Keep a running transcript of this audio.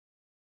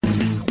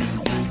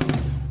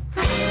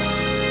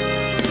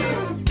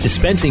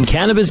Dispensing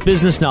cannabis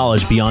business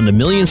knowledge beyond a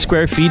million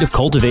square feet of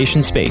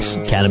cultivation space,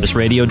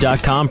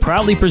 CannabisRadio.com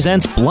proudly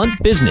presents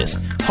Blunt Business,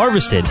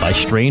 harvested by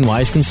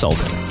Strainwise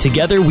Consulting.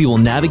 Together, we will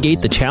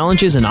navigate the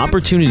challenges and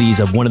opportunities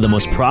of one of the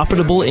most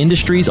profitable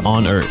industries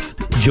on earth.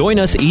 Join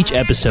us each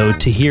episode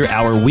to hear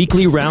our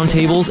weekly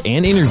roundtables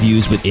and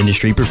interviews with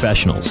industry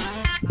professionals.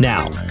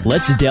 Now,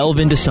 let's delve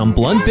into some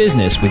blunt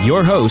business with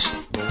your host.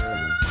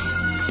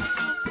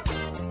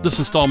 This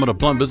installment of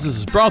Blunt Business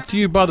is brought to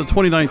you by the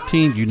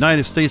 2019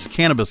 United States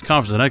Cannabis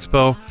Conference and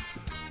Expo.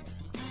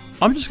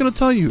 I'm just going to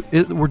tell you,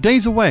 we're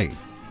days away.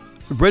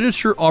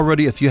 Register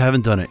already if you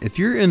haven't done it. If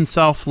you're in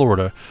South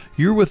Florida,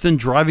 you're within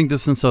driving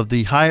distance of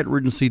the Hyatt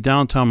Regency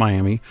downtown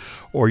Miami,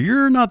 or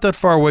you're not that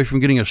far away from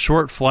getting a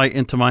short flight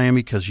into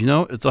Miami because, you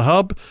know, it's a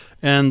hub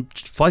and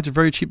flights are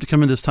very cheap to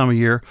come in this time of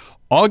year.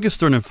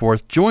 August 3rd and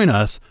 4th, join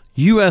us,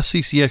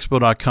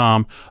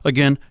 usccexpo.com.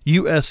 Again,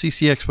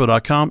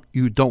 usccexpo.com.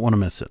 You don't want to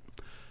miss it.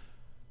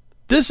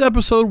 This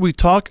episode, we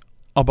talk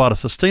about a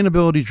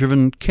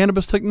sustainability-driven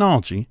cannabis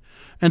technology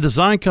and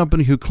design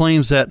company who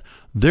claims that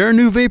their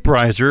new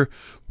vaporizer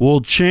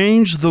will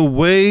change the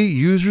way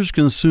users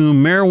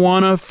consume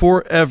marijuana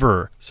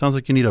forever. Sounds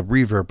like you need a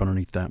reverb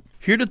underneath that.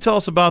 Here to tell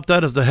us about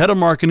that is the head of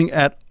marketing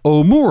at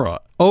Omura,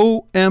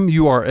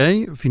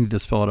 O-M-U-R-A, if you need to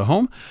spell it at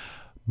home,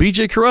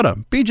 BJ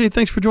Carretta. BJ,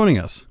 thanks for joining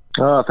us.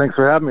 Thanks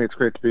for having me. It's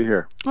great to be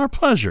here. Our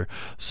pleasure.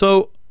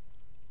 So,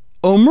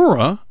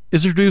 Omura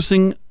is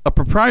introducing a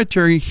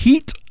proprietary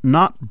heat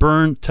not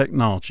burn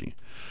technology,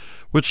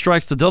 which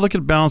strikes the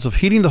delicate balance of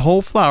heating the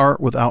whole flower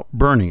without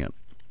burning it.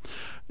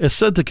 It's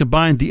said to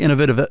combine the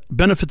innovative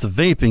benefits of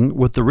vaping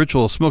with the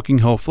ritual of smoking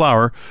whole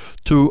flower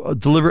to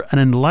deliver an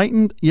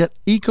enlightened yet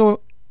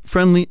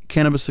eco-friendly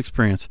cannabis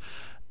experience.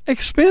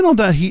 Expand on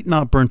that heat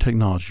not burn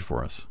technology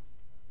for us.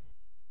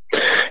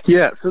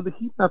 Yeah, so the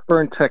heat not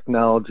burn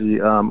technology,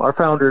 our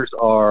founders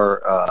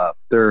are,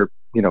 they're,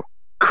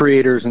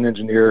 creators and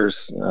engineers.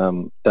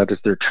 That is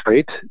their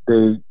trait. They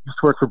used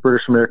to work for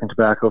British American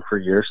Tobacco for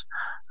years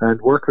and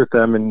worked with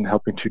them in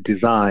helping to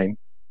design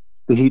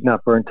the heat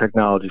not burn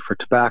technology for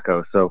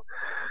tobacco. So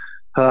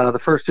the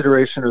first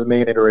iteration or the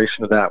main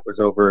iteration of that was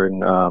over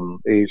in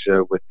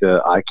Asia with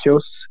the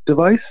equates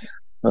device,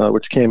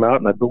 which came out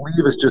and I believe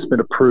has just been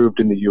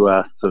approved in the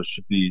U.S., so it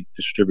should be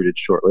distributed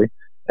shortly.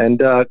 And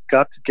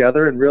got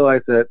together and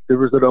realized that there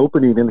was an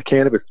opening in the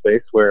cannabis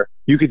space where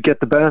you could get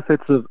the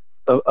benefits of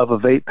a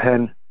vape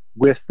pen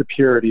with the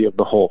purity of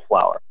the whole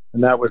flower.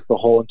 And that was the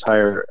whole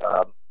entire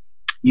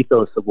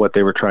ethos of what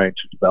they were trying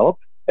to develop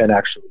and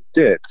actually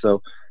did.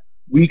 So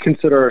we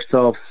consider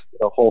ourselves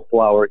whole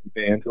flower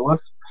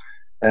evangelists.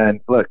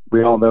 And look,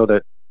 we all know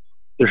that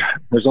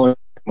there's only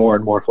more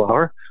and more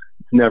flower.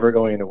 It's never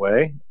going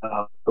away.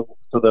 So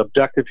the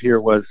objective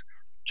here was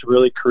to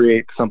really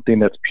create something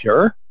that's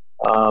pure,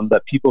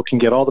 that people can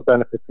get all the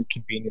benefits and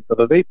convenience of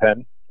a vape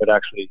pen, but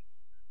actually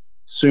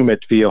consume it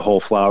via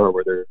whole flower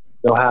where there's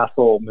no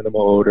hassle,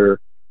 minimal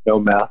odor, no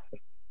meth.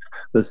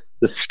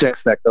 The sticks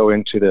that go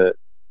into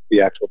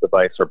the actual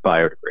device are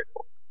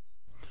biodegradable.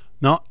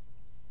 Now,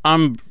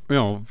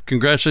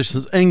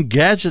 congratulations.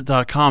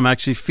 Engadget.com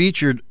actually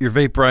featured your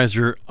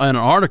vaporizer in an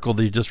article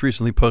that you just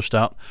recently pushed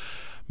out,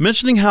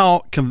 mentioning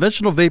how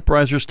conventional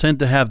vaporizers tend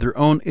to have their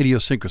own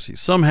idiosyncrasies.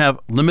 Some have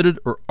limited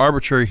or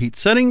arbitrary heat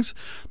settings.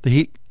 The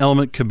heat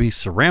element could be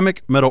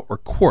ceramic, metal, or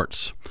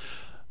quartz.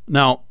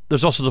 Now,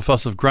 there's also the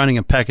fuss of grinding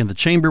and packing the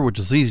chamber, which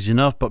is easy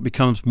enough, but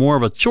becomes more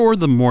of a chore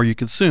the more you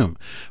consume.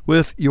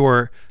 With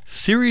your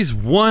Series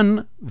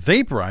 1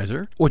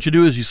 vaporizer, what you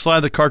do is you slide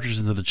the cartridge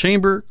into the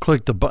chamber,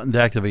 click the button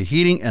to activate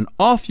heating, and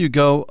off you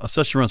go. A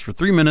session runs for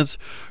 3 minutes,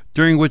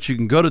 during which you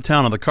can go to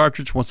town on the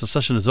cartridge. Once the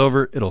session is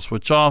over, it'll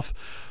switch off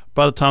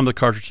by the time the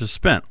cartridge is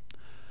spent.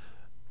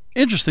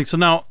 Interesting. So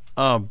now,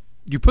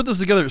 you put this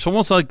together, so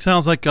almost like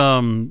sounds like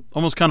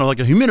almost kind of like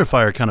a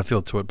humidifier kind of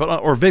feel to it,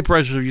 but or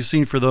vaporizers have you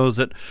seen for those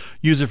that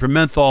use it for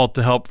menthol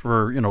to help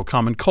for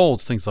common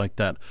colds, things like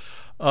that.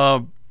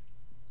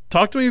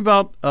 Talk to me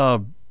about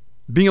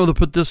being able to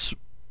put this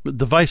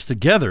device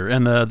together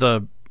and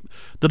the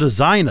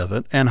design of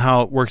it and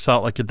how it works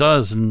out like it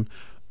does and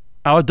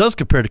how it does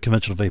compare to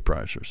conventional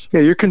vaporizers.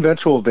 Yeah, your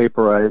conventional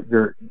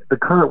vaporizer, the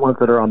current ones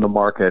that are on the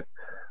market.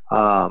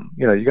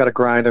 You got to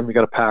grind them, you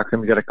got to pack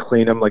them, you got to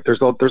clean them. Like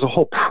there's a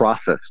whole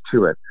process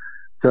to it.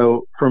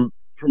 So from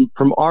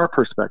our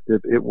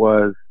perspective, it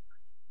was,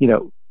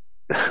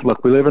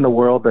 look, we live in a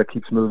world that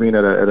keeps moving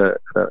at a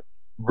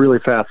really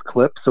fast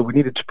clip. So we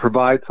needed to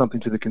provide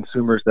something to the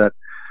consumers that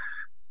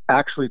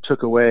actually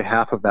took away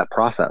half of that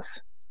process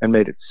and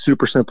made it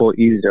super simple,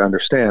 easy to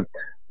understand.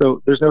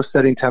 So there's no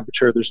setting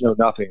temperature, there's no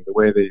nothing. The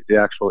way the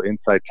actual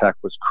inside tech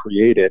was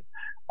created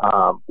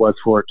was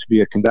for it to be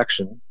a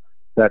convection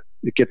that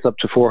it gets up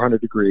to 400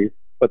 degrees,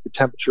 but the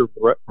temperature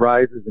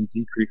rises and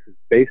decreases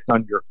based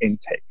on your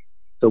intake.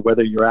 So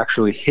whether you're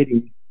actually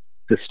hitting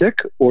the stick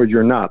or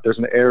you're not, there's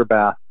an air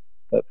bath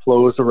that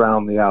flows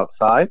around the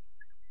outside,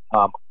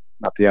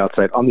 not the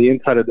outside, on the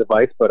inside of the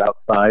device, but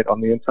outside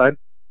on the inside,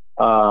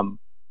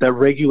 that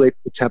regulates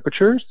the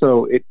temperature.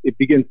 So it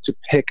begins to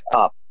pick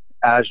up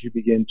as you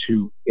begin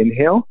to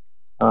inhale.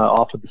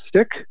 off of the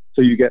stick,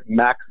 so you get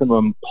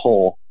maximum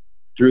pull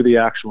through the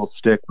actual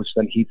stick, which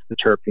then heats the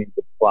terpenes of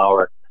the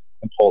flower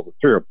and pulls it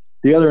through.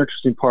 The other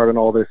interesting part in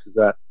all this is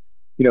that,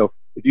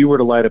 if you were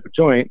to light up a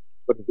joint,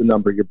 what is the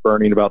number? You're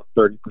burning about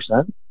 30%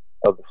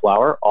 of the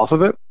flower off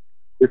of it.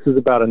 This is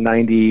about a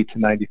 90 to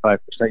 95%.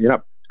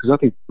 There's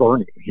nothing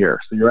burning here.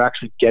 So you're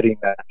actually getting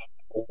that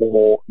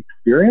whole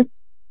experience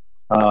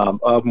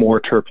of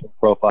more terpene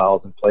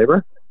profiles and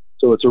flavor.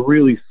 So it's a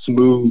really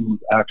smooth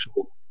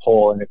actual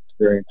pull and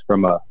experience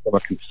from a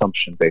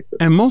consumption basis.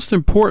 And most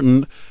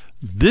important,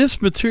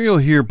 this material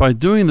here, by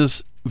doing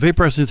this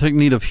vaporizing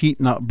technique of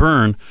heat not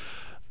burn,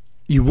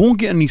 you won't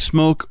get any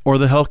smoke or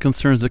the health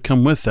concerns that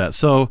come with that.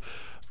 So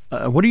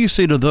what do you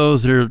say to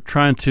those that are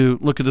trying to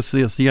look at this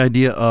as the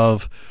idea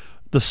of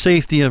the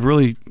safety of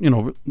really,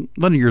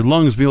 letting your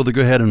lungs be able to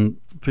go ahead and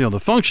be able to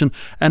function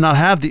and not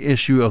have the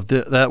issue of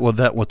that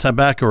with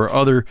tobacco or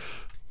other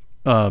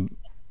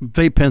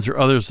vape pens or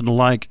others and the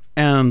like,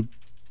 and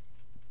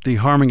the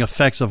harming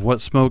effects of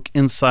what smoke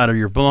inside of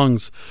your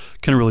lungs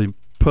can really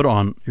put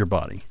on your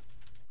body?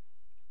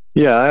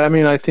 Yeah,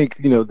 I think,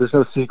 there's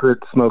no secret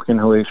smoke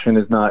inhalation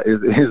is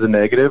a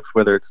negative,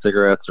 whether it's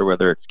cigarettes or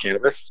whether it's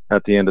cannabis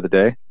at the end of the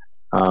day.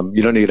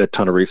 You don't need a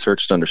ton of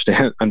research to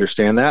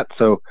understand that.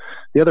 So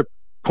the other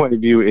point of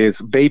view is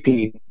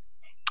vaping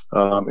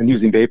and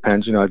using vape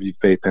pens. I've used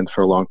vape pens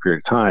for a long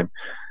period of time.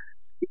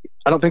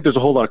 I don't think there's a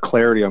whole lot of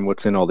clarity on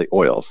what's in all the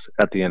oils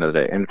at the end of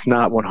the day. And it's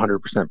not 100%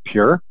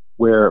 pure,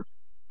 where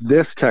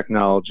this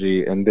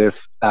technology and this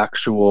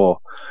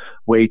actual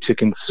way to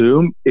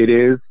consume, it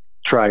is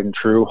tried and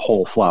true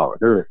whole flower.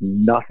 There is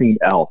nothing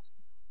else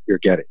you're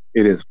getting.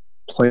 It is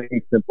plain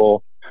and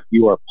simple.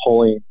 You are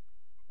pulling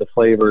the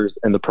flavors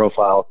and the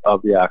profiles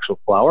of the actual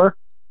flower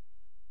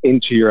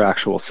into your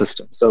actual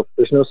system. So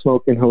there's no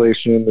smoke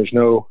inhalation. There's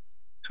no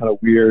kind of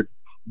weird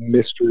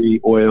mystery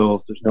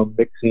oils. There's no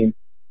mixing.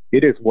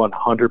 It is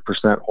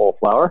 100% whole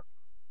flower.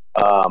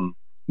 And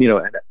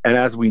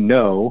as we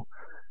know,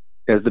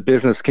 as the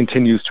business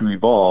continues to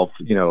evolve,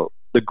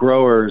 the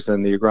growers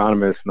and the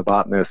agronomists and the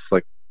botanists,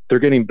 they're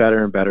getting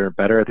better and better and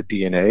better at the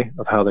DNA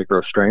of how they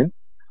grow strains.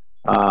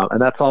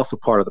 And that's also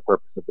part of the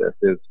purpose of this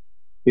is,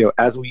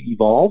 as we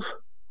evolve,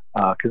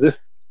 because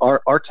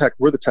our tech,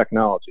 we're the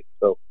technology.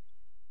 So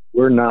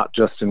we're not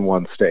just in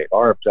one state.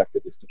 Our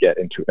objective is to get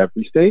into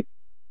every state.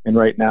 And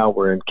right now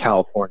we're in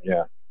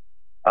California,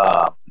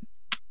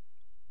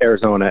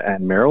 Arizona,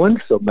 and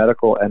Maryland. So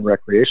medical and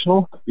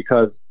recreational,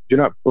 because you're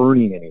not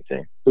burning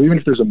anything. So even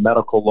if there's a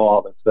medical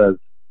law that says,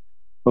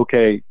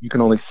 okay, you can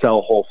only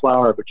sell whole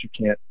flower, but you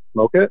can't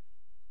smoke it,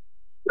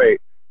 great,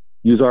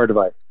 use our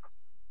device,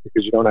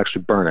 because you don't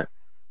actually burn it.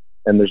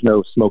 And there's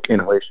no smoke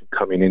inhalation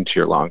coming into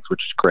your lungs, which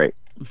is great.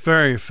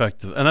 Very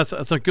effective. And that's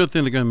a good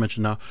thing they're going to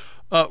mention now.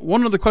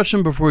 One other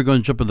question before we go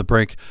and jump in the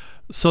break.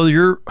 So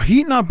your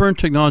heat not burn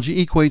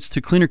technology equates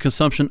to cleaner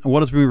consumption and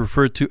what is being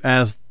referred to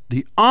as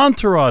the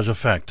entourage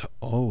effect.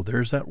 Oh,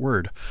 there's that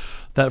word,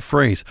 that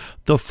phrase.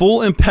 The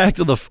full impact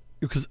of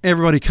because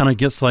everybody kind of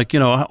gets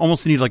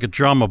almost need like a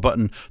drama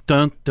button.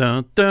 Dun,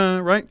 dun,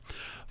 dun, right?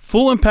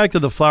 Full impact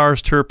of the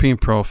flower's terpene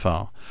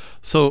profile.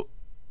 So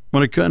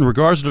in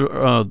regards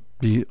to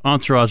the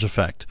entourage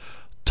effect,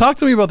 talk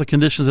to me about the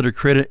conditions that are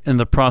created in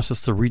the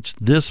process to reach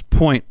this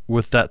point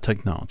with that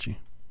technology.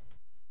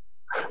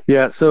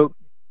 Yeah, so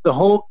the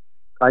whole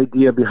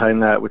idea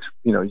behind that, which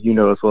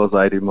as well as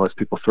I do, most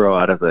people throw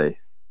out as a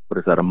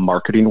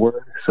marketing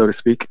word, so to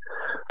speak.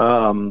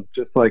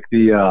 Just like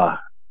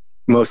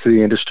most of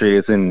the industry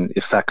is in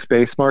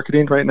effects-based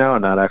marketing right now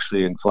and not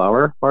actually in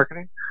flower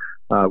marketing.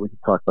 We can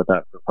talk about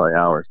that for probably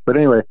hours. But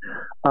anyway,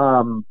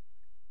 from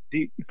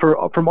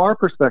our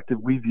perspective,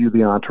 we view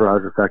the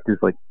entourage effect as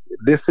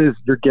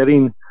you're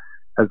getting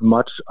as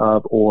much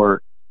of,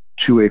 or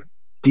to a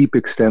deep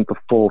extent, the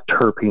full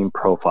terpene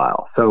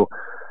profile. So,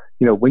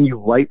 when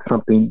you light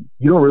something,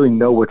 you don't really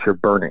know what you're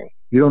burning.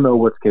 You don't know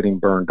what's getting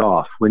burned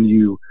off. When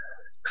you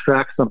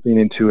extract something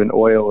into an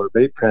oil or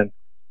vape pen,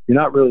 you're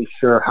not really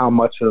sure how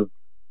much of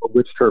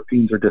which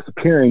terpenes are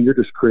disappearing. You're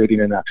just creating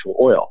an actual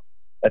oil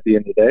at the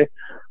end of the day.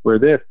 Where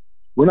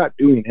we're not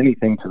doing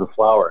anything to the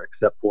flower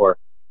except for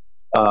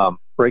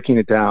breaking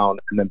it down,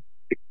 and then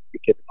it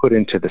gets put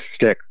into the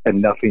stick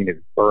and nothing is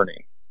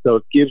burning. So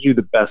it gives you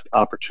the best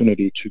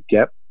opportunity to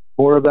get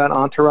more of that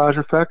entourage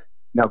effect.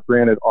 Now,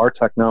 granted, our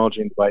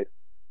technology and device,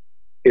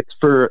 it's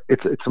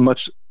a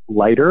much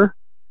lighter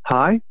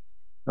high.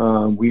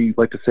 We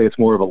like to say it's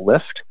more of a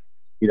lift.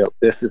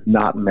 This is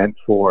not meant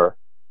for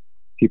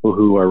people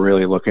who are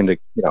really looking to,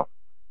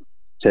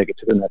 take it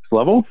to the next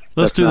level.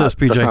 Let's do this,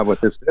 BJ. That's not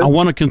what this is. I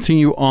want to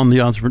continue on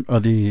the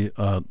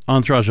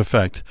entourage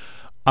effect.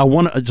 I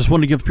just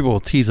want to give people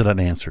a tease of that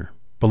answer.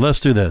 But let's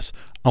do this.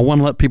 I want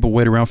to let people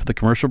wait around for the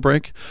commercial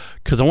break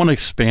because I want to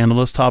expand on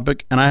this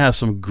topic, and I have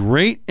some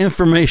great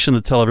information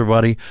to tell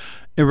everybody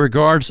in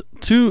regards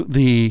to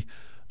the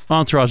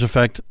entourage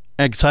effect,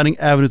 exciting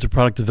avenues of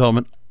product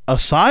development.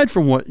 Aside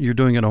from what you're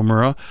doing at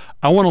Omura,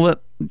 I want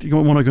to go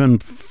ahead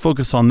and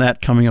focus on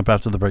that coming up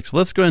after the break. So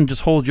let's go ahead and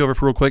just hold you over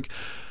for real quick.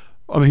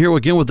 I'm here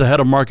again with the head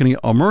of marketing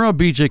at Omura,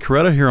 BJ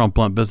Carretta, here on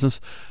Blunt Business.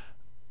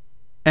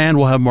 And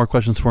we'll have more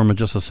questions for him in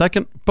just a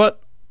second.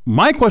 But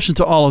my question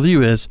to all of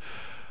you is,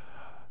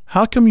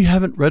 how come you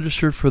haven't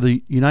registered for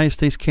the United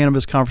States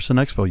Cannabis Conference and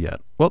Expo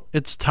yet? Well,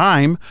 it's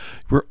time.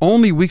 We're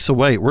only weeks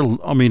away.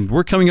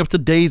 We're coming up to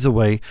days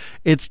away.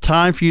 It's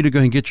time for you to go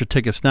and get your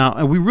tickets now.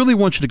 And we really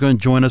want you to go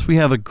and join us. We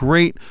have a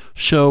great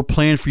show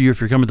planned for you if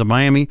you're coming to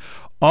Miami,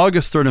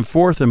 August 3rd and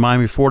 4th in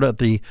Miami, Florida at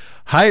the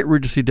Hyatt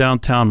Regency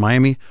downtown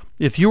Miami.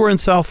 If you are in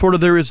South Florida,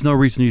 there is no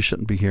reason you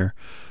shouldn't be here.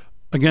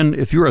 Again,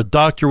 if you're a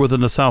doctor within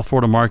the South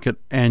Florida market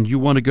and you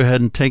want to go ahead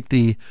and take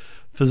the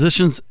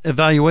physician's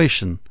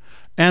evaluation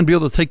and be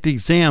able to take the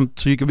exam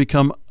so you can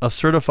become a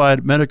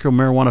certified medical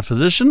marijuana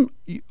physician,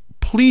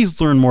 please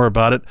learn more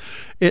about it.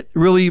 It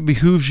really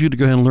behooves you to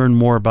go ahead and learn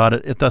more about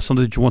it if that's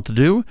something that you want to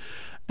do.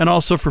 And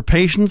also for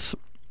patients,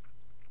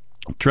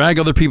 drag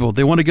other people. If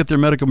they want to get their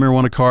medical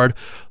marijuana card,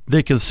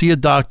 they can see a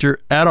doctor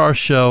at our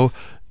show,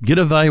 get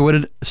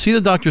evaluated, see the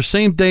doctor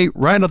same day,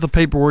 write out the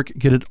paperwork,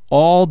 get it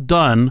all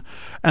done,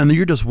 and then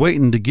you're just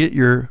waiting to get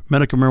your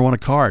medical marijuana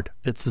card.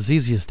 It's as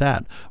easy as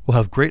that. We'll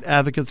have great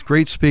advocates,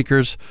 great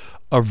speakers,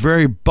 a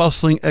very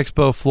bustling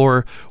expo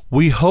floor.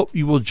 We hope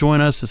you will join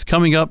us. It's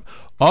coming up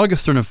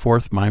August 3rd and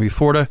 4th, Miami,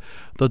 Florida,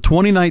 the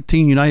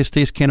 2019 United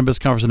States Cannabis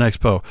Conference and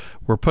Expo.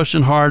 We're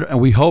pushing hard, and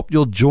we hope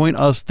you'll join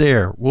us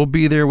there. We'll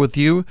be there with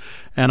you,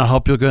 and I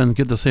hope you'll go and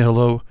get to say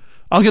hello.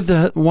 I'll get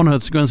the one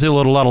that's going to say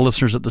hello to a lot of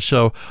listeners at the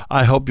show.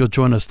 I hope you'll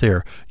join us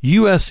there.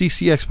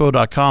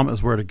 USCCExpo.com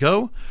is where to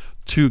go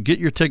to get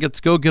your tickets.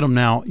 Go get them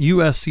now.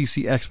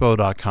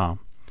 USCCExpo.com.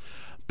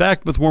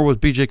 Back with more with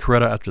BJ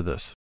Carretta after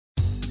this.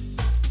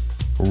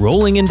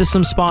 Rolling into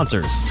some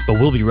sponsors, but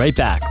we'll be right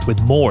back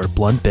with more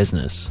Blunt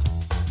Business.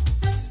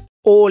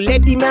 Oh,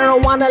 let the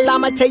marijuana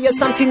llama tell you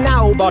something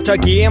now about a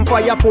game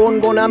for your phone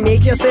gonna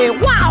make you say,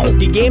 wow!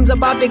 The game's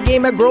about the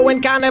game of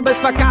growing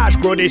cannabis for cash.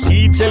 Grow the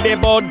seed, sell the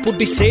bud, put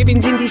the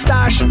savings in the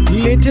stash.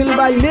 Little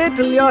by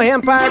little, your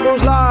empire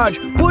grows large.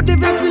 Put the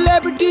big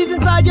celebrities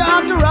inside your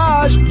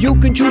entourage. You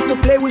can choose to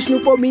play with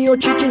Snoop or me or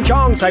Cheech and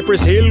Chong,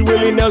 Cypress Hill,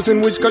 Willie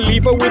Nelson, Wiz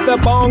Khalifa with a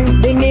bong.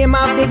 The name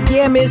of the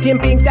game is him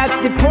pink, that's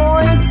the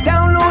point.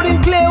 Download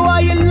and play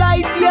while you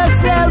light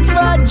yourself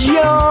a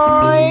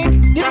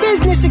joint. The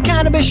business of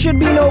cannabis should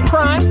be no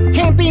crime.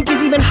 Hemp Inc.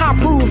 is even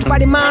hot-proofed by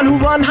the man who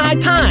run High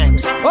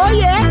Times. Oh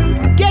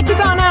yeah? Get it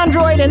on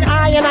Android and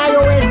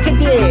iOS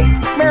today.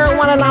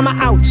 Marijuana llama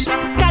out.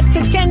 Got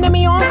to tend to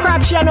me own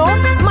crops, you know.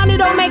 Money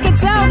don't make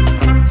itself.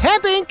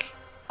 Hemp Inc.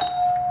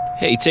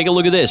 Hey, take a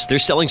look at this. They're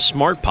selling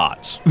smart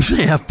pots.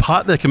 They have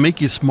pot that can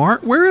make you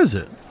smart? Where is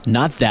it?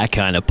 Not that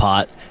kind of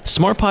pot.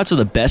 Smart pots are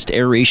the best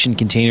aeration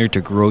container to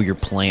grow your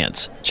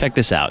plants. Check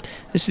this out.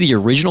 This is the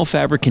original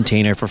fabric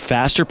container for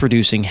faster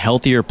producing,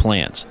 healthier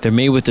plants. They're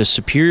made with a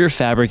superior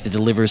fabric that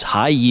delivers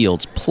high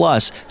yields.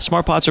 Plus,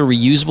 smart pots are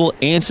reusable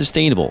and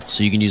sustainable,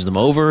 so you can use them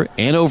over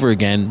and over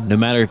again, no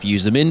matter if you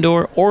use them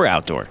indoor or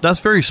outdoor.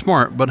 That's very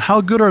smart, but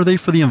how good are they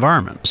for the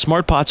environment?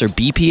 Smart pots are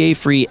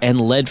BPA-free and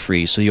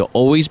lead-free, so you'll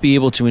always be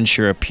able to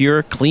ensure a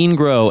pure, clean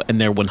grow, and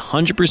they're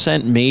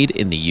 100% made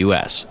in the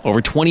U.S. Over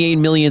 28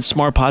 million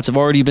smart pots have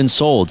already been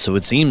sold, so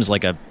it seems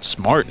like a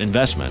smart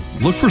investment.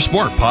 Look for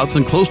smart pots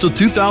in close to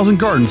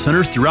 2,000 garden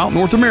centers throughout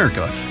North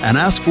America and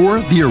ask for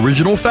the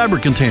original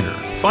fabric container.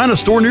 Find a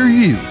store near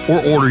you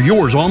or order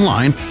yours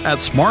online at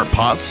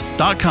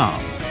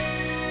smartpots.com.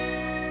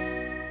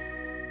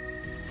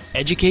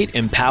 Educate,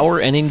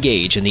 empower, and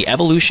engage in the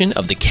evolution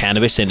of the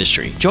cannabis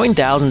industry. Join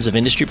thousands of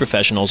industry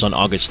professionals on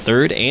August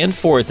 3rd and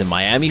 4th in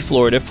Miami,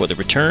 Florida for the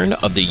return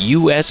of the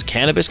U.S.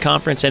 Cannabis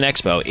Conference and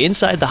Expo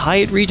inside the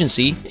Hyatt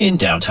Regency in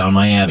downtown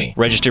Miami.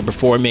 Register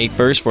before May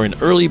 1st for an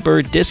early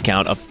bird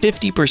discount of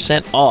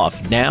 50%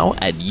 off now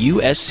at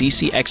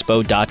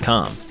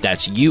usccexpo.com.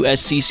 That's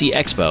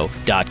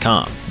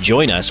usccexpo.com.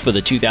 Join us for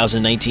the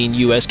 2019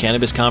 U.S.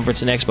 Cannabis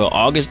Conference and Expo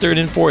August 3rd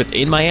and 4th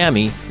in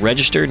Miami.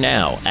 Register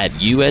now at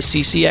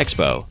usccexpo.com.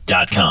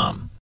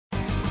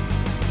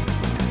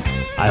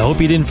 I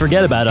hope you didn't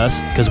forget about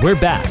us, because we're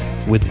back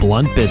with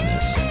Blunt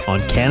Business on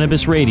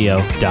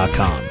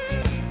cannabisradio.com.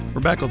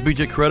 We're back with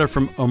BJ Carretta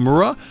from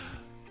Omura,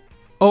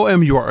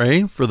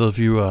 Omura, for those of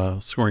you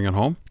scoring at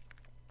home.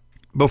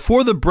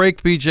 Before the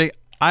break, BJ,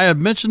 I have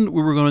mentioned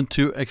we were going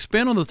to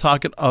expand on the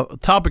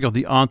topic of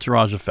the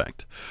entourage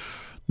effect.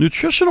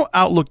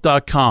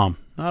 NutritionalOutlook.com,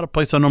 not a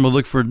place I normally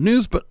look for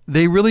news, but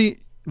they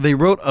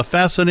wrote a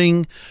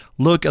fascinating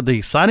look at the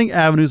exciting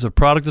avenues of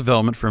product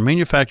development for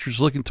manufacturers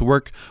looking to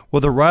work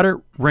with a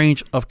wider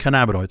range of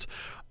cannabinoids.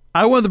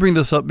 I wanted to bring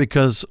this up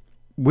because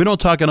we don't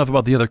talk enough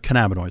about the other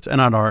cannabinoids. And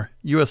on our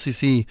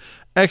USCC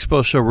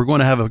Expo show, we're going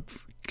to have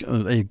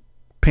a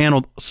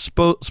panel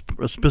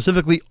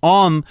specifically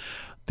on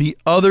the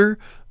other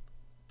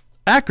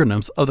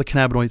acronyms of the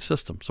cannabinoid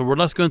system. So we're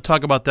not going to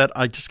talk about that.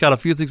 I just got a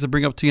few things to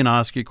bring up to you, and I'll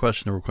ask you a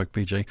question real quick,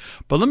 BJ.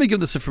 But let me give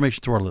this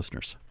information to our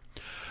listeners.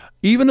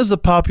 Even as the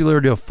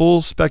popularity of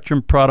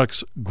full-spectrum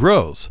products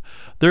grows,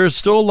 there is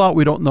still a lot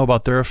we don't know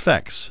about their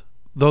effects.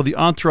 Though the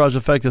entourage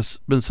effect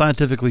has been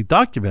scientifically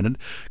documented,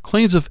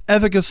 claims of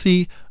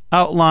efficacy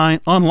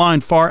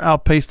online far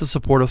outpace the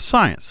support of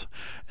science.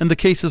 In the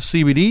case of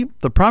CBD,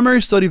 the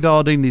primary study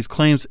validating these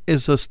claims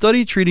is a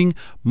study treating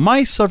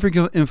mice suffering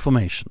of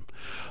inflammation.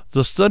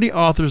 The study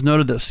authors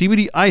noted that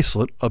CBD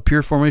isolate, a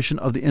pure formation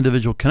of the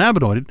individual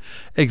cannabinoid,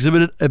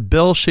 exhibited a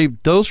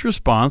bell-shaped dose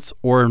response,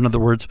 or in other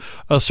words,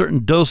 a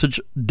certain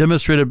dosage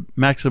demonstrated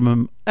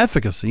maximum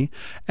efficacy,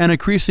 and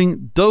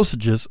increasing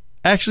dosages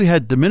actually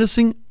had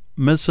diminishing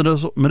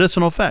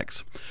medicinal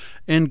effects.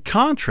 In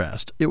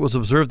contrast, it was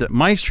observed that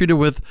mice treated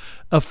with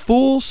a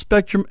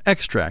full-spectrum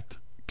extract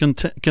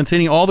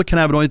containing all the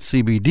cannabinoids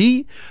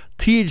CBD,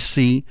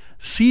 THC,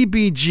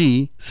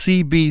 CBG,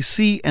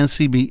 CBC, and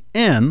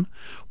CBN,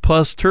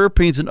 plus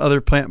terpenes and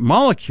other plant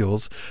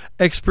molecules,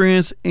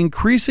 experienced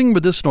increasing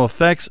medicinal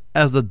effects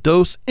as the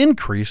dose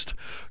increased,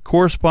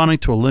 corresponding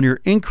to a linear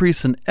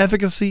increase in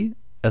efficacy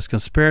as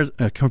compared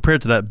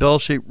to that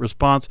bell-shaped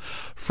response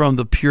from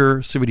the pure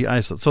CBD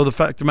isolate. So the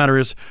fact of the matter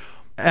is,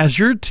 as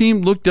your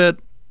team looked at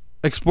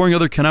exploring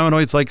other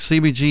cannabinoids like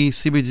CBG,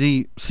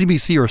 CBD,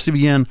 CBC, or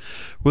CBN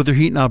with their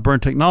heat not burn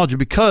technology,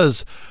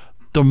 because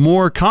the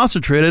more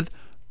concentrated,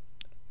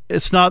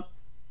 it's not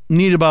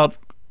neat about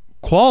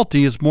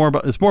quality. It's more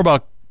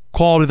about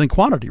quality than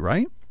quantity,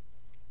 right?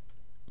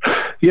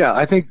 Yeah,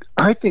 I think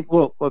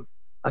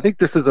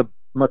this is a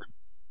much.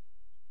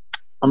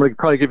 I'm going to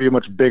probably give you a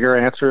much bigger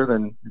answer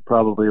than you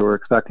probably were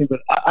expecting, but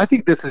I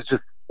think this is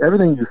just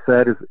everything you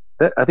said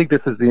I think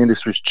this is the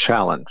industry's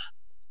challenge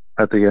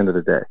at the end of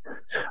the day.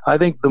 I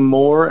think the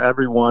more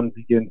everyone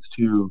begins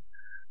to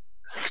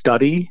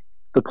study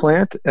the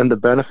plant and the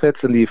benefits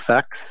and the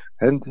effects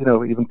and,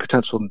 even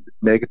potential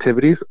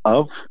negativities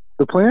of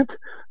the plant,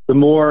 the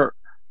more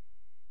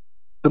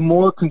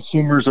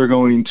consumers are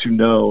going to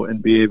know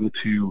and be able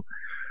to,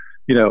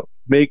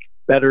 make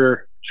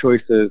better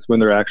choices when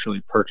they're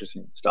actually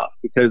purchasing stuff.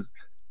 Because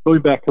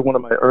going back to one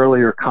of my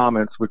earlier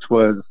comments, which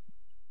was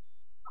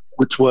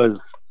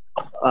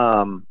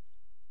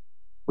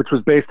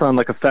based on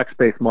like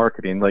effects-based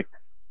marketing, like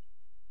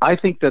I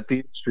think that the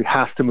industry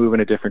has to move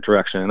in a different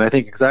direction. And I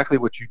think exactly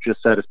what you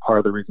just said is part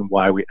of the reason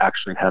why we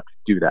actually have to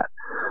do that.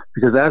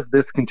 Because as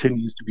this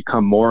continues to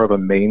become more of a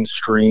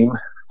mainstream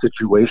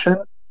situation,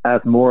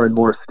 as more and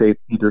more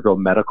states either go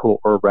medical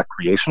or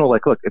recreational,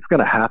 like, look, it's going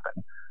to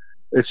happen.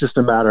 It's just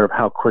a matter of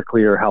how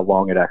quickly or how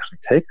long it actually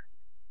takes.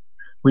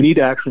 We need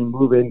to actually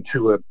move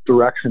into a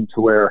direction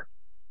to where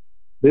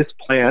this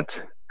plant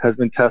has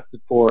been tested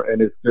for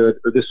and is good,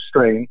 or this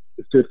strain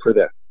is good for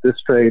this. This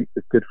strain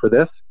is good for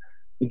this.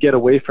 And get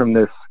away from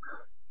this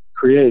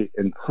create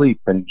and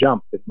sleep and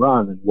jump and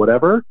run and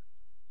whatever,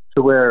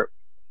 to where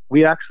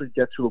we actually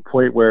get to a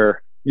point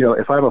where,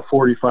 if I'm a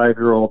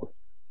 45-year-old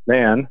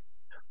man, I'm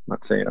not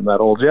saying I'm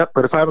that old yet,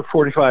 but if I'm a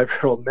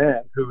 45-year-old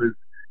man who is,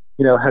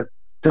 has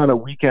done a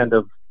weekend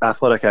of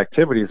athletic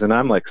activities and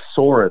I'm like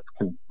sore as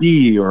can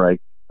be, or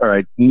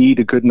I need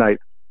a good night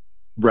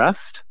rest,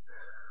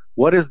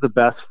 what is the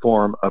best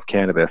form of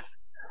cannabis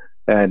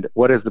and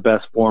what is the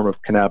best form of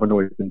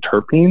cannabinoids and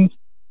terpenes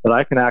that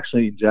I can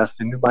actually ingest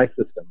into my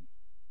system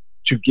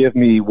to give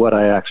me what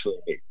I actually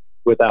need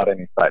without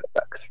any side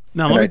effects?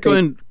 Now, let me go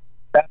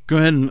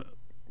ahead and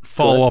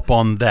follow up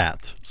on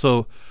that.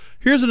 So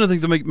here's another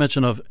thing to make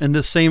mention of in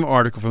this same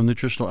article from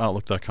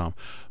nutritionaloutlook.com.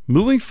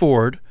 Moving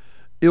forward,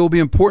 it will be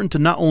important to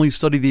not only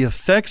study the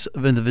effects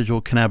of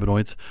individual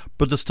cannabinoids,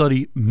 but to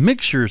study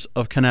mixtures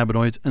of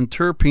cannabinoids and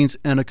terpenes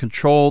in a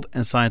controlled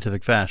and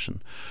scientific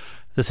fashion.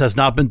 This has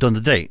not been done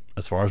to date,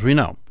 as far as we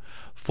know.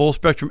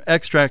 Full-spectrum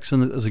extracts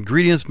as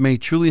ingredients may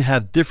truly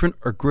have different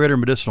or greater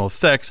medicinal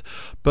effects,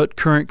 but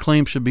current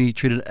claims should be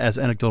treated as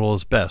anecdotal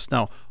as best.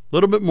 Now, a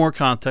little bit more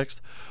context.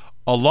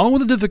 Along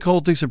with the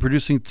difficulties of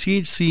producing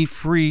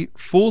THC-free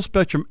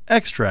full-spectrum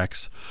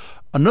extracts,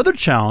 another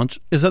challenge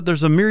is that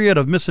there's a myriad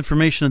of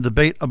misinformation and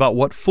debate about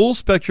what full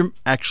spectrum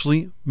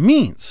actually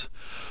means.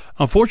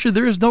 Unfortunately,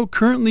 there is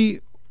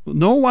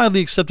no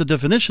widely accepted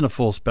definition of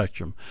full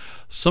spectrum.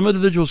 Some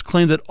individuals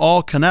claim that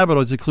all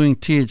cannabinoids, including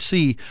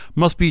THC,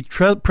 must be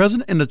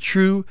present in the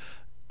true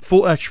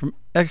full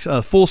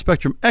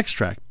spectrum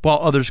extract, while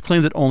others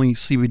claim that only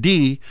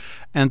CBD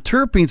and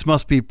terpenes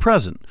must be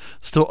present.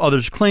 Still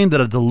others claim that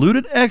a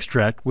diluted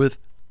extract with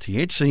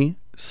THC,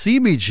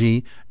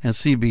 CBG, and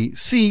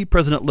CBC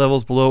present at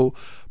levels below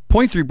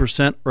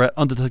 0.3% or at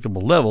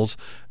undetectable levels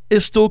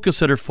is still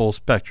considered full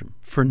spectrum.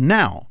 For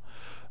now,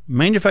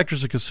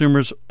 manufacturers and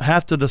consumers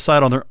have to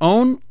decide on their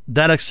own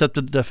that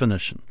accepted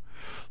definition.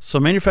 So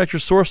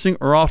manufacturers sourcing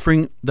or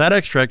offering that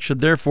extract should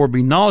therefore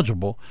be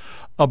knowledgeable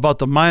about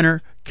the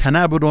minor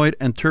cannabinoid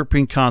and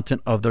terpene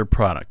content of their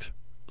product.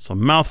 It's a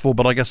mouthful,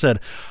 but like I said,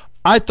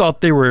 I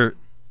thought there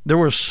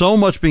was so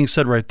much being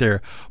said right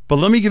there. But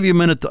let me give you a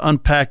minute to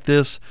unpack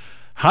this.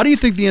 How do you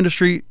think the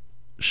industry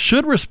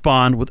should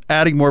respond with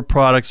adding more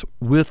products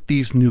with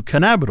these new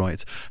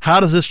cannabinoids? How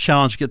does this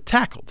challenge get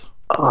tackled?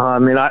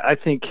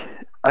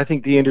 I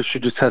think the industry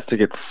just has to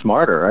get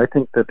smarter. I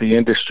think that the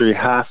industry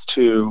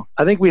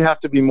we have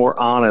to be more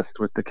honest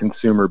with the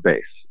consumer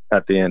base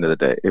at the end of the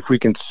day. If we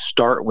can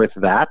start with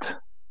that,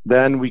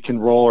 then we can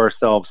roll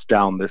ourselves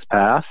down this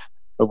path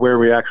of where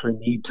we actually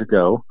need to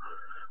go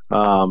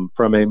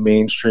from a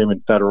mainstream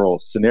and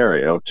federal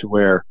scenario to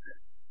where,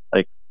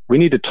 like, we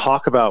need to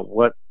talk about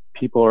what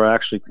people are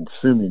actually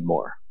consuming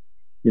more.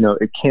 You know,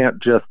 it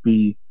can't just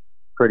be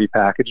pretty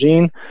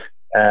packaging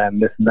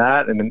and this and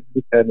that, and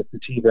the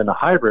sativa and a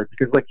hybrid,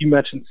 because like you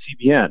mentioned,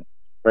 CBN,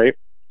 right?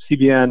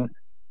 CBN,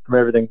 from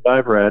everything that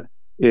I've read,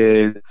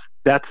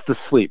 that's the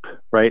sleep,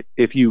 right?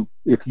 If you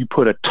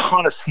put a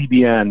ton of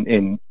CBN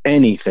in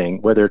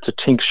anything, whether it's a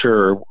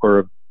tincture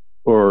or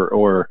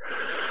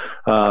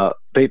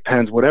vape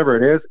pens, whatever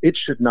it is, it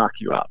should knock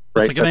you out,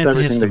 right? It's like an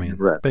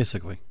antihistamine,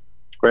 basically.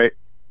 Right.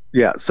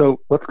 Yeah. So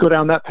let's go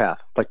down that path.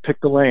 Like, pick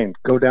the lane,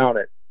 go down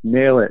it,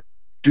 nail it,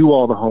 do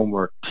all the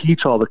homework,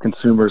 teach all the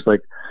consumers.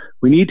 Like,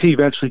 we need to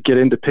eventually get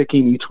into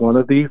picking each one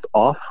of these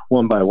off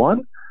one by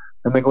one.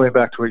 And then going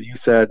back to what you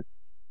said,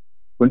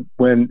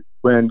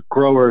 when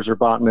growers or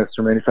botanists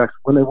or manufacturers,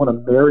 when they want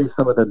to marry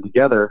some of them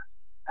together,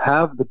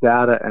 have the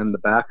data and the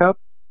backup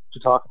to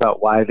talk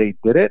about why they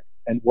did it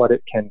and what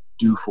it can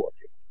do for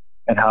you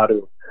and how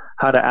to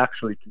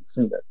actually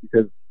consume it.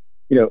 Because,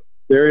 you know,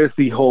 there is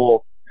the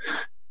whole,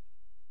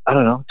 I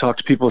don't know, talk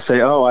to people,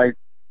 say,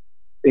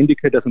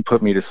 indica doesn't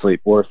put me to sleep,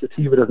 or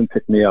sativa doesn't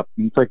pick me up.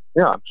 And it's like,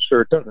 yeah, I'm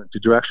sure it doesn't.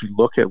 Did you actually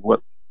look at what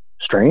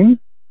strain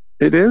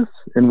it is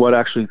and what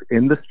actually is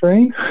in the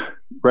strain,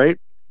 right?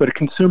 But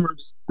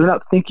consumers, they're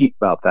not thinking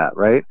about that,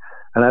 right?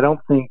 And I don't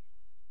think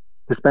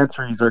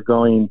dispensaries are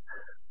going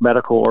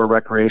medical or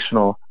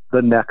recreational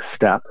the next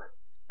step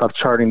of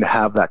charting to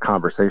have that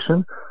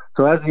conversation.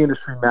 So as the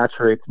industry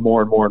maturates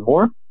more and more and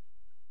more,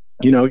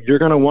 you know, you're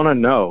going to want to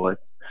know, like,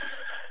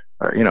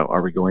 you know,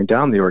 are we going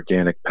down the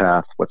organic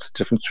path? What's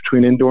the difference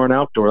between indoor and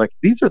outdoor? Like,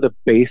 these are the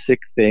basic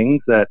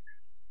things that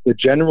the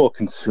general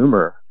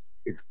consumer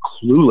is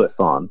clueless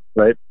on,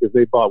 right? Because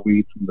they bought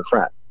weed from the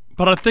friend.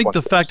 But I think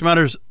the fact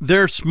matters,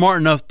 they're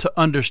smart enough to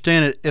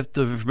understand it if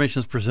the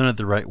information is presented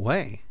the right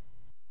way.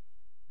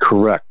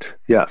 Correct.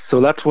 Yeah.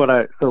 So that's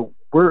what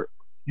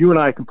you and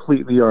I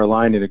completely are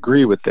aligned and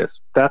agree with this.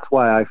 That's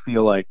why I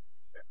feel like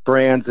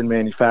brands and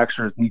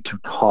manufacturers need to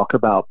talk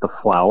about the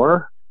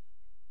flower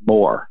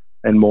more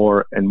and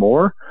more and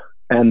more,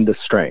 and the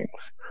strains.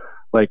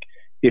 Like,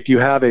 if you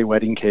have a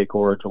wedding cake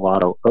or a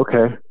gelato,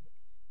 okay,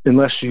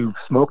 unless you've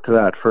smoked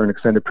that for an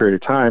extended period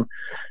of time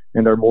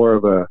and are more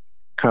of a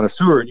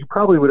connoisseur, you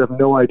probably would have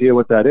no idea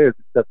what that is,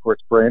 except for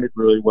it's branded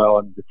really well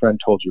and your friend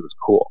told you it was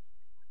cool,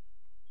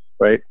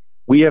 right?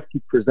 We have to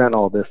present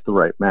all this the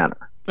right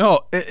manner.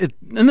 Oh,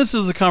 and this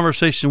is a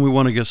conversation we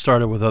want to get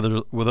started with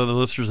other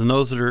listeners and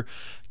those that are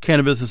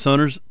cannabis business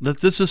owners, that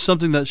this is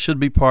something that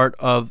should be part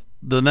of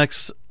the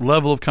next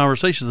level of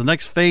conversations, the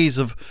next phase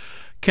of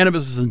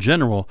cannabis in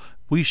general.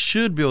 We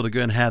should be able to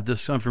go and have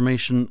this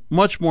information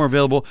much more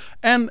available.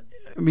 And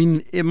I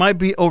mean, it might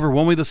be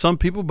overwhelming to some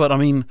people, but I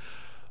mean,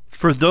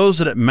 for those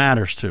that it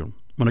matters to,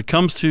 when it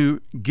comes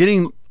to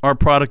getting our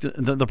product,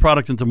 the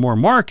product into more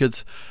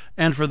markets,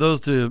 and for those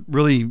to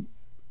really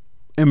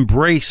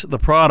embrace the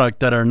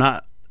product that are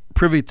not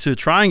privy to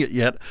trying it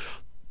yet,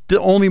 the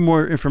only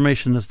more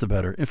information is the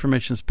better.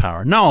 Information is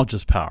power. Knowledge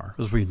is power,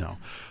 as we know.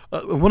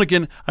 Once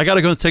again, I got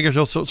to go and take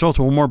ourselves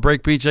to one more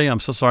break, BJ.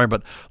 I'm so sorry,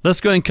 but let's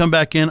go ahead and come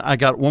back in. I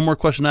got one more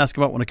question to ask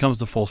about when it comes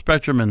to full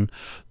spectrum, and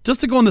just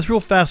to go on this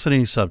real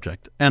fascinating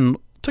subject and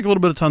take a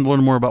little bit of time to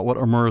learn more about what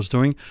Omura is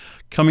doing.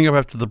 Coming up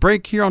after the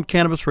break here on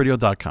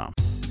CannabisRadio.com.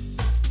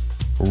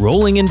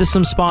 Rolling into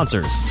some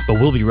sponsors, but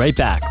we'll be right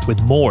back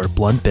with more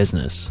Blunt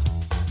Business.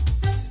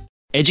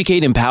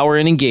 Educate, empower,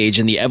 and engage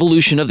in the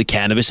evolution of the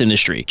cannabis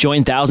industry.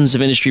 Join thousands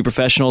of industry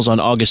professionals on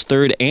August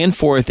 3rd and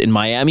 4th in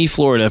Miami,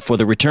 Florida for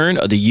the return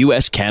of the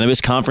U.S. Cannabis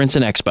Conference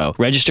and Expo.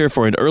 Register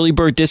for an early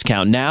bird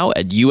discount now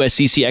at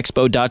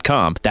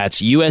usccexpo.com.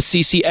 That's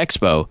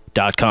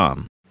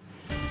usccexpo.com.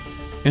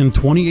 In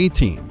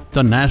 2018,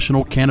 the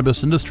National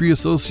Cannabis Industry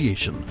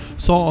Association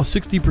saw a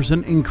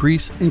 60%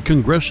 increase in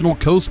congressional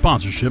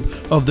co-sponsorship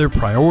of their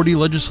priority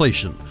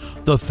legislation,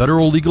 the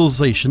federal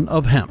legalization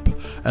of hemp,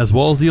 as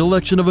well as the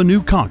election of a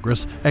new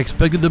Congress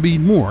expected to be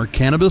more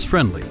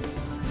cannabis-friendly.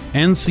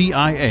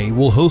 NCIA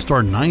will host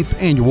our 9th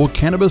annual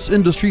Cannabis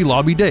Industry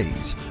Lobby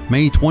Days,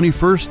 May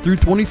 21st through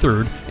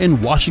 23rd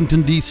in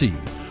Washington, D.C.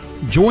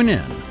 Join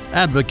in,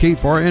 advocate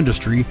for our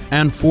industry,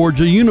 and forge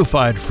a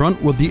unified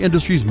front with the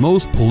industry's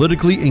most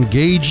politically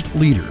engaged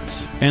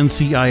leaders.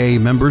 NCIA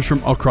members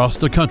from across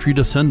the country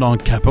descend on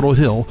Capitol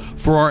Hill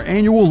for our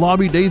annual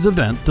Lobby Days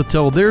event to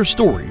tell their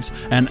stories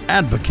and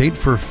advocate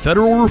for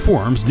federal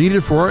reforms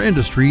needed for our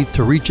industry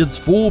to reach its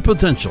full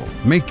potential.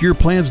 Make your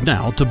plans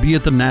now to be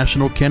at the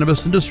National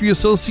Cannabis Industry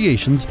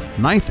Association's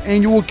 9th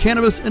annual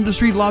Cannabis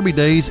Industry Lobby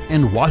Days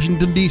in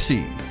Washington,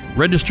 D.C.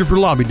 Register for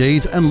Lobby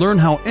Days and learn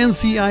how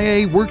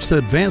NCIA works to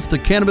advance the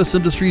cannabis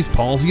industry's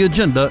policy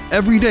agenda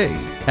every day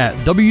at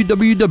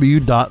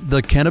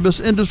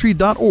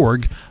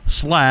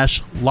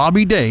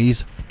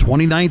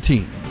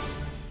www.thecannabisindustry.org/lobbydays2019.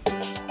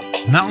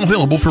 Now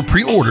available for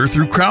pre-order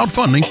through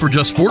crowdfunding for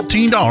just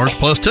 $14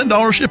 plus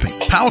 $10 shipping.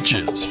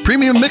 Pouches,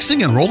 premium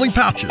mixing and rolling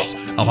pouches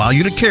allow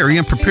you to carry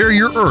and prepare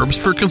your herbs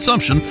for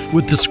consumption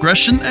with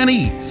discretion and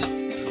ease.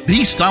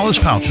 These stylish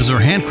pouches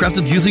are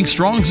handcrafted using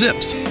strong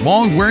zips,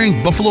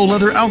 long-wearing buffalo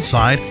leather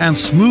outside, and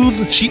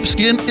smooth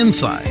sheepskin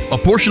inside. A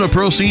portion of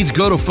proceeds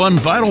go to fund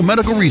vital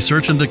medical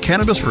research into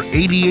cannabis for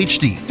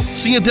ADHD.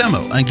 See a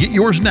demo and get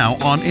yours now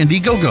on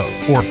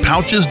Indiegogo or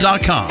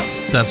pouches.com.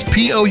 That's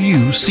POUCHZ.com.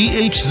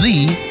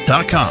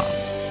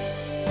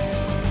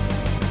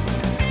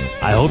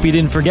 I hope you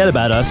didn't forget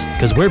about us,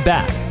 because we're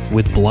back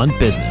with Blunt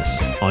Business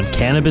on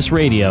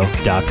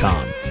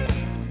cannabisradio.com.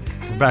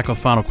 We're back with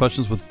final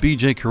questions with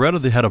BJ Carretta,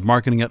 the head of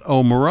marketing at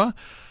Omura.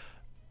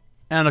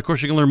 And, of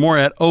course, you can learn more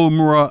at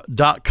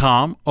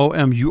omura.com,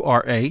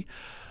 O-M-U-R-A.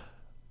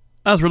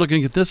 As we're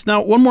looking at this,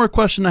 now, one more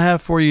question I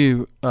have for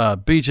you,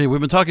 BJ. We've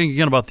been talking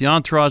again about the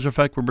entourage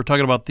effect. We're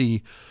talking about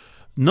the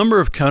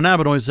number of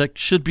cannabinoids that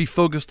should be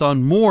focused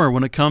on more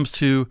when it comes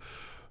to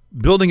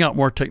building out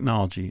more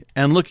technology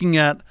and looking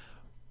at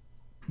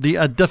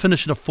the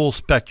definition of full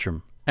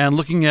spectrum and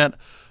looking at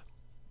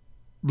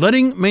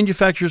letting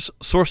manufacturers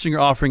sourcing or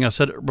offering, I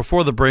said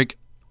before the break,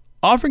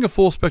 offering a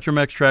full spectrum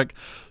extract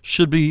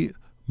should be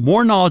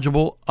more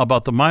knowledgeable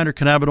about the minor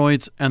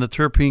cannabinoids and the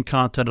terpene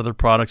content of their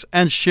products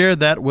and share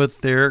that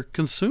with their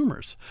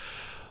consumers.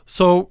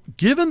 So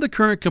given the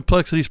current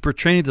complexities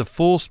pertaining to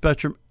full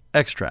spectrum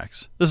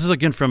extracts, this is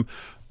again from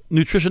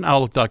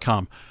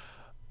nutritionoutlook.com,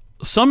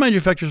 some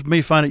manufacturers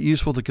may find it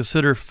useful to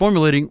consider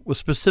formulating with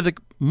specific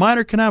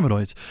minor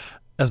cannabinoids.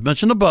 As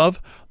mentioned above,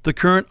 the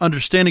current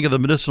understanding of the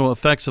medicinal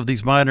effects of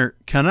these minor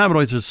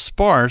cannabinoids is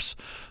sparse.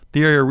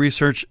 The area of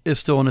research is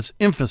still in its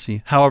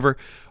infancy. However,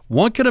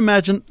 one can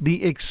imagine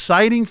the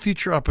exciting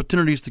future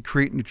opportunities to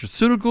create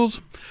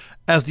nutraceuticals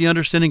as the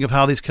understanding of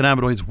how these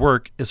cannabinoids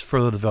work is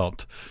further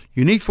developed.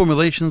 Unique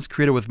formulations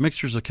created with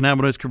mixtures of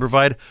cannabinoids can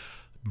provide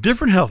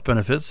different health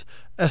benefits,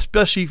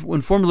 especially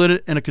when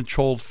formulated in a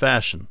controlled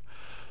fashion.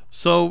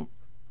 So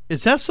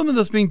is that something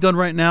that's being done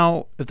right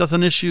now? If that's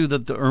an issue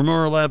that the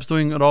Omura Lab's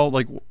doing at all,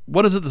 like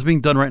what is it that's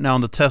being done right now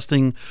in the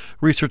testing,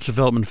 research,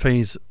 development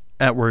phase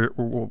at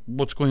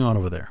what's going on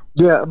over there?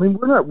 Yeah, I mean,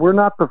 we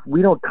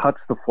don't touch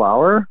the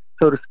flower,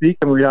 so to speak.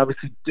 I mean, we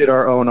obviously did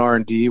our own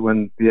R&D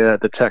when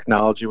the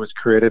technology was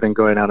created and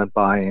going out and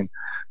buying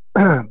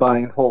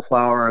whole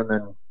flower and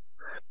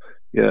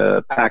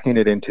then packing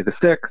it into the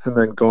sticks and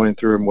then going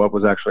through and what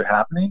was actually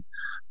happening.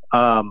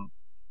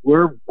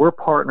 We're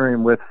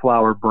partnering with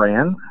flower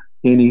brands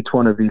in each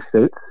one of these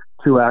states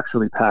to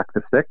actually pack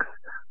the sticks,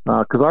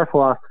 because our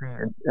philosophy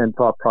and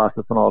thought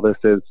process and all this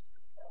is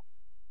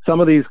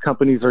some of these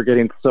companies are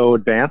getting so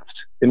advanced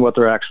in what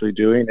they're actually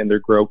doing and their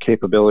grow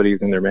capabilities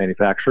and their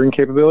manufacturing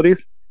capabilities.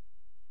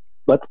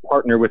 Let's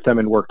partner with them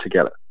and work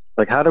together.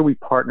 Like, how do we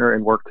partner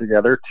and work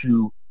together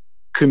to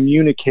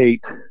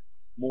communicate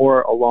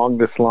more along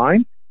this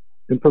line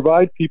and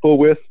provide people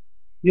with,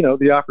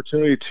 the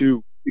opportunity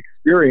to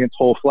experience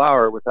whole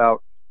flower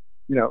without,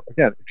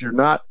 again, if you're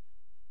not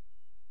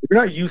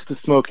used to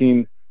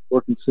smoking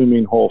or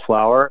consuming whole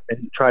flower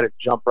and you try to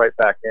jump right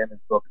back in and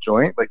smoke a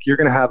joint, like, you're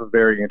going to have a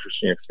very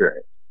interesting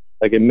experience.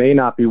 Like, it may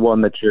not be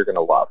one that you're going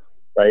to love,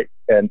 right?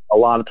 And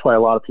that's why a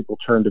lot of people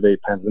turn to vape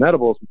pens and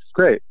edibles, which is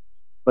great.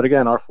 But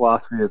again, our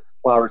philosophy is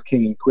flower is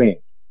king and queen.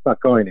 It's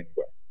not going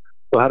anywhere.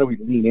 So how do we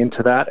lean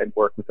into that and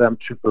work with them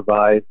to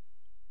provide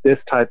this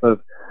type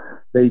of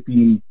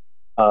vaping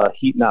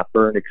heat not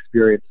burn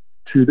experience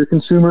to the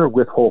consumer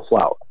with whole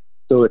flower,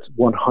 so it's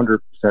 100%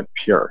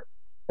 pure?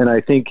 And I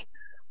think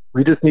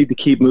we just need to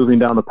keep moving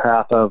down the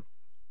path of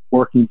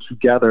working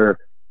together,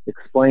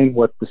 explain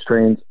what the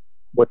strains,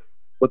 what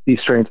these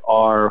strains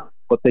are,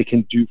 what they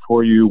can do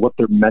for you, what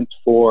they're meant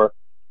for,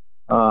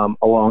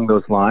 along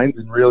those lines,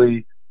 and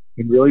really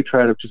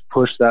try to just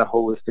push that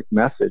holistic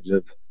message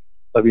of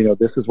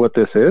this is what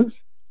this is,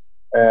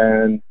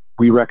 and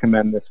we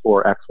recommend this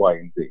for X, Y,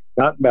 and Z.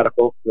 Not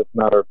medical, that's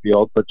not our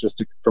field, but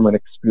just from an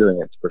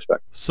experience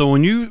perspective. So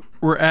when you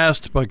were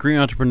asked by Green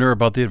Entrepreneur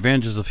about the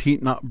advantages of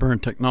heat not burn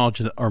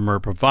technology that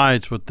Omura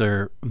provides with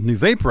their new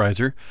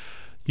vaporizer,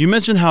 you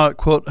mentioned how it,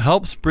 quote,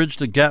 helps bridge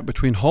the gap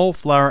between whole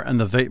flower and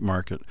the vape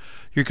market.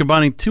 You're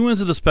combining two ends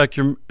of the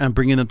spectrum and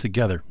bringing them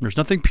together. There's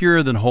nothing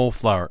purer than whole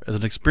flower as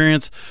an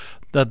experience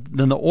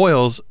than the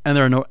oils, and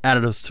there are no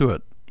additives to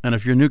it. And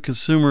if you're a new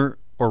consumer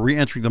or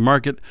re-entering the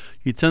market,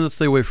 you tend to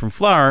stay away from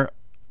flower,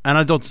 and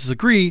I don't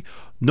disagree.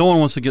 No one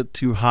wants to get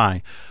too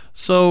high.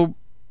 So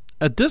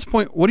at this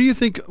point, what do you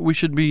think we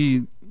should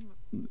be,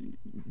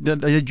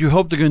 that you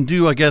hope they're going to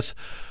do, I guess?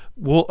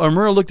 Will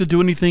Omura look to do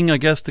anything, I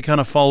guess, to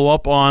kind of follow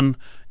up on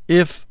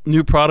if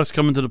new products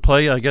come into the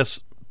play? I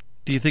guess,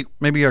 do you think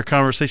maybe our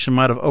conversation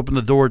might have opened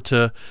the door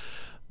to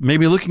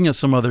maybe looking at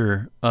some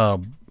other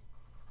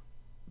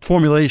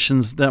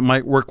formulations that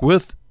might work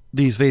with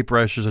these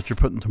vaporizers that you're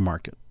putting to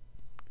market?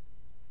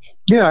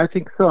 Yeah, I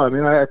think so. I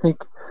mean, I think,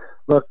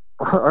 look,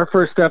 our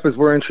first step is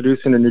we're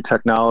introducing a new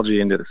technology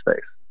into the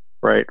space,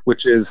 right?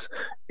 Which is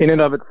in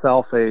and of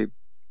itself a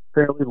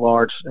fairly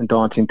large and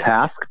daunting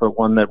task, but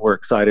one that we're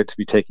excited to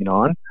be taking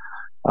on.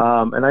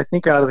 And I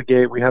think out of the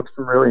gate, we have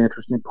some really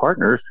interesting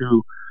partners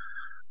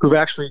who've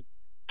actually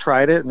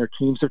tried it, and their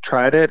teams have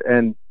tried it,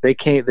 and they've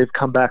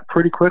come back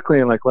pretty quickly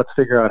and like, let's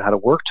figure out how to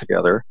work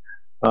together.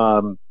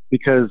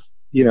 because,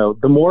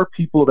 the more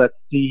people that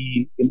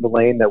see in the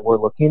lane that we're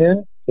looking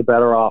in, the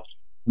better off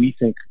we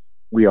think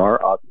we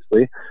are,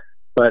 obviously.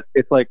 But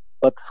it's like,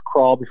 let's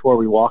crawl before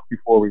we walk,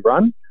 before we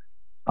run.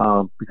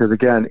 Because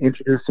again,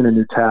 introducing a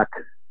new tech,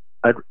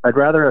 I'd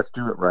rather us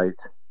do it right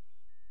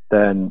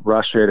than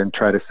rush it and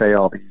try to say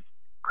all these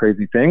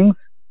crazy things.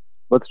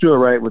 Let's do it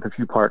right with a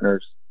few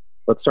partners.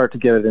 Let's start to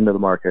get it into the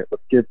market.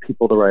 Let's give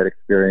people the right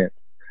experience,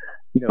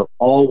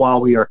 all while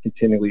we are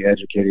continually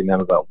educating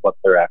them about what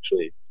they're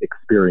actually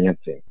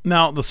experiencing.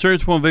 Now, the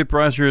Series 1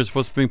 vaporizer is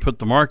what's being put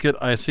to market.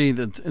 I see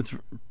that it's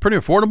pretty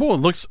affordable.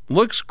 It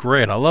looks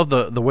great. I love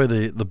the way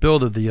the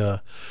build of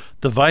the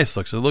device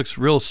looks. It looks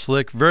real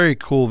slick, very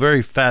cool,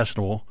 very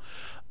fashionable.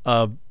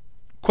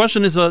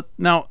 Question is,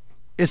 now,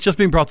 it's just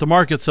being brought to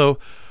market, so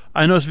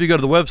I noticed if you go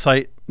to the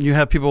website, you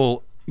have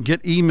people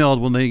get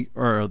emailed when they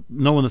or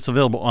know when it's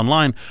available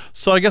online.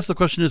 So I guess the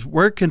question is,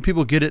 where can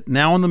people get it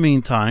now in the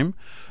meantime?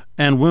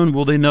 And when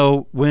will they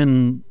know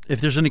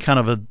if there's any kind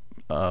of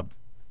a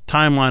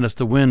timeline as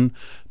to when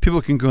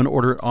people can go and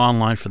order it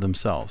online for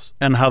themselves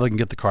and how they can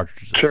get the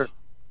cartridges? Sure.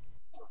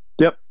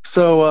 Yep.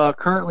 So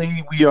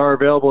currently we are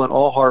available at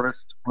all Harvest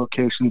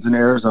locations in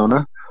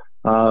Arizona.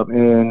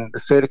 In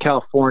the state of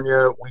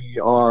California, we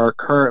are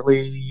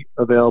currently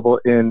available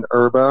in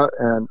Urba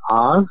and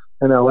Oz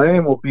in LA,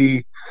 and we'll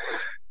be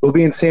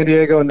in San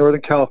Diego and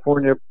Northern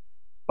California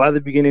by the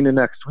beginning of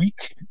next week.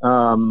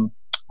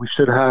 We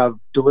should have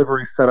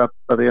delivery set up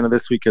by the end of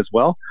this week as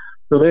well.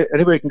 So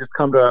anybody can just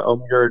come to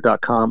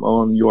omura.com,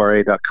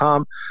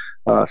 omura.com,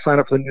 sign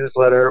up for the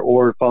newsletter,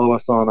 or follow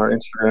us on our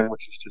Instagram,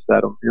 which is just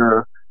at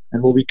Omura,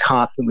 and we'll be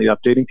constantly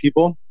updating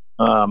people.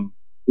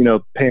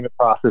 Payment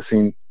process,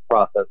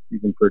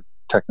 even for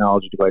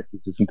technology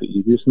devices, isn't the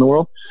easiest in the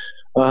world.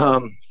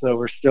 So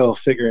we're still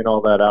figuring all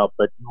that out,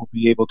 but you'll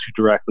be able to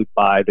directly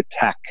buy the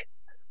tech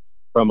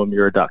from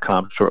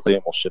Omura.com shortly,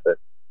 and we'll ship it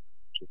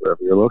to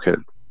wherever you're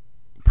located.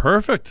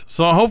 Perfect.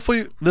 So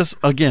hopefully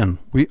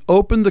we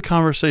opened the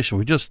conversation.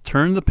 We just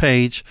turned the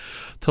page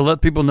to let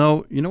people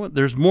know, what,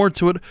 there's more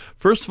to it.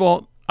 First of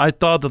all, I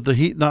thought that the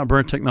heat not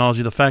burn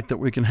technology, the fact that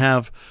we can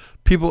have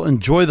people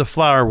enjoy the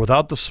flower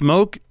without the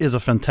smoke, is a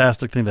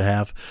fantastic thing to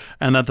have.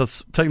 And that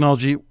this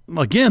technology,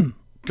 again,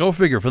 go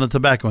figure, from the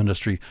tobacco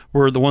industry,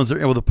 we're the ones that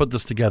are able to put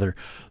this together.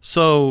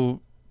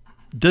 So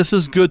this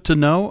is good to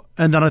know.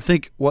 And then I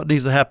think what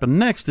needs to happen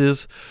next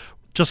is,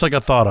 just like I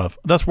thought of.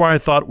 That's why I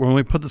thought when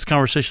we put this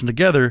conversation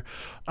together,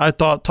 I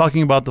thought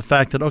talking about the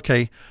fact that,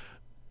 okay,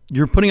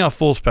 you're putting out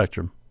full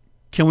spectrum.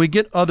 Can we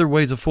get other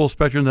ways of full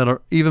spectrum that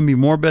are even be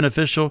more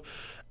beneficial?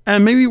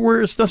 And maybe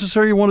where it's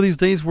necessary one of these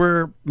days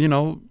where,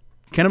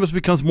 cannabis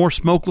becomes more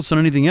smokeless than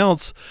anything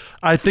else.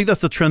 I think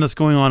that's the trend that's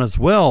going on as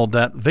well,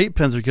 that vape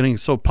pens are getting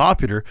so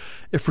popular.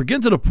 If we're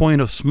getting to the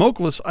point of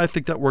smokeless, I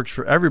think that works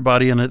for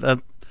everybody.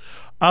 And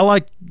I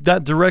like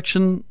that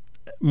direction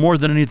more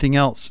than anything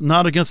else.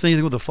 Not against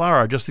anything with the flower.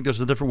 I just think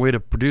there's a different way to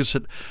produce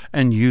it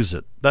and use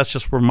it. That's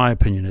just where my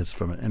opinion is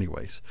from it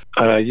anyways.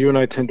 You and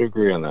I tend to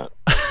agree on that.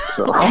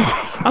 So.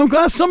 I'm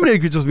glad somebody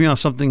agrees with me on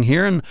something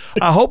here, and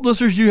I hope,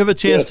 listeners, you have a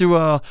chance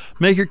to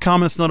make your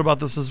comments known about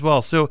this as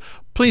well. So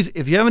please,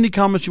 if you have any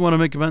comments you want to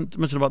make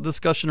mention about this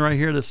discussion right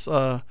here, this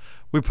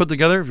we put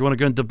together, if you want to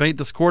go and debate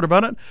Discord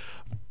about it,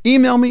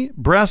 email me,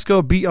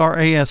 Brasco,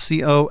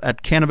 BRASCO,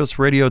 at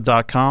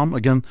cannabisradio.com.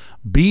 Again,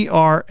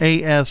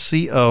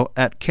 BRASCO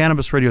at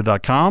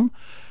cannabisradio.com.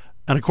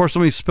 And, of course,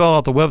 let me spell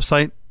out the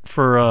website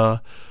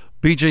for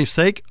BJ's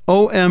sake,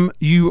 omura.com.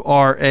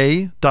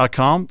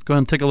 Go ahead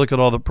and take a look at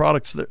all the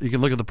products. You can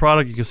look at the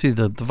product. You can see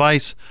the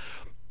device,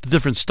 the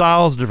different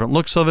styles, the different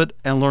looks of it,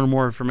 and learn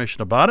more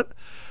information about it.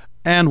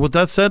 And with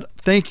that said,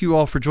 thank you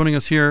all for joining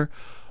us here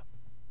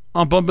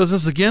on Blunt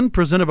Business, again,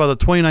 presented by the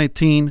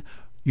 2019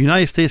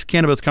 United States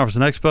Cannabis Conference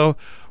and Expo.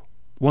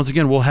 Once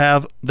again, we'll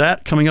have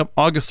that coming up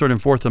August 3rd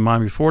and 4th in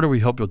Miami, Florida.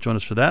 We hope you'll join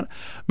us for that.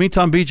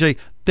 Meantime, BJ,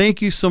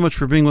 thank you so much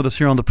for being with us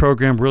here on the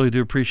program. Really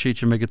do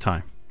appreciate you making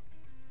time.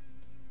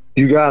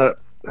 You got it.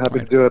 Happy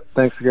to do it.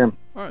 Thanks again.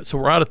 All right, so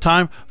we're out of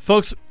time.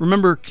 Folks,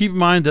 remember, keep in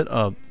mind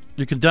that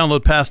you can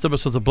download past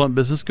episodes of Blunt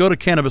Business. Go to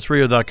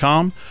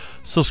cannabisradio.com.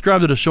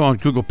 Subscribe to the show on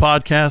Google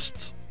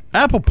Podcasts,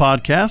 Apple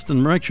Podcasts,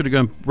 and make sure to go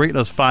and rate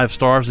us 5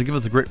 stars and give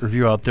us a great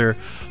review out there.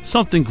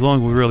 Something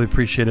glowing. We really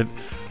appreciate it.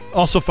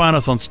 Also find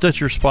us on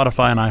Stitcher,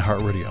 Spotify, and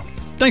iHeartRadio.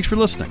 Thanks for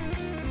listening.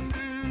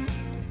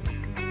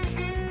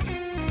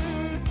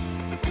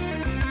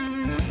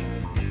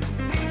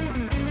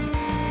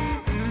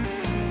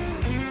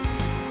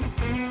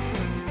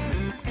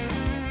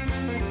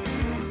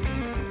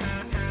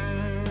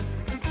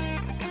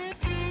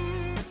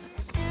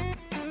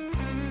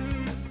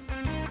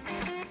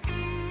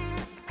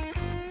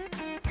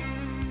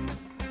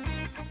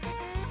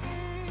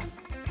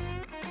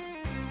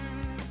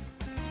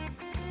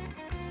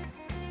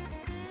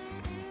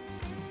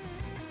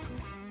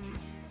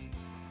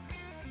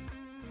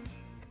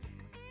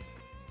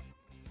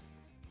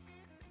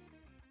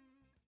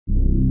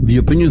 The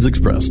opinions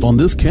expressed on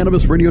this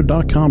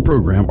CannabisRadio.com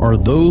program are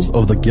those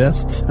of the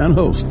guests and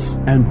hosts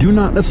and do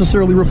not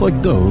necessarily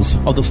reflect those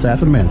of the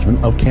staff and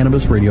management of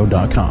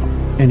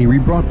CannabisRadio.com. Any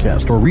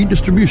rebroadcast or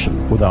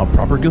redistribution without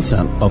proper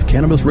consent of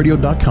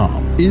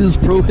CannabisRadio.com is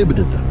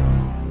prohibited.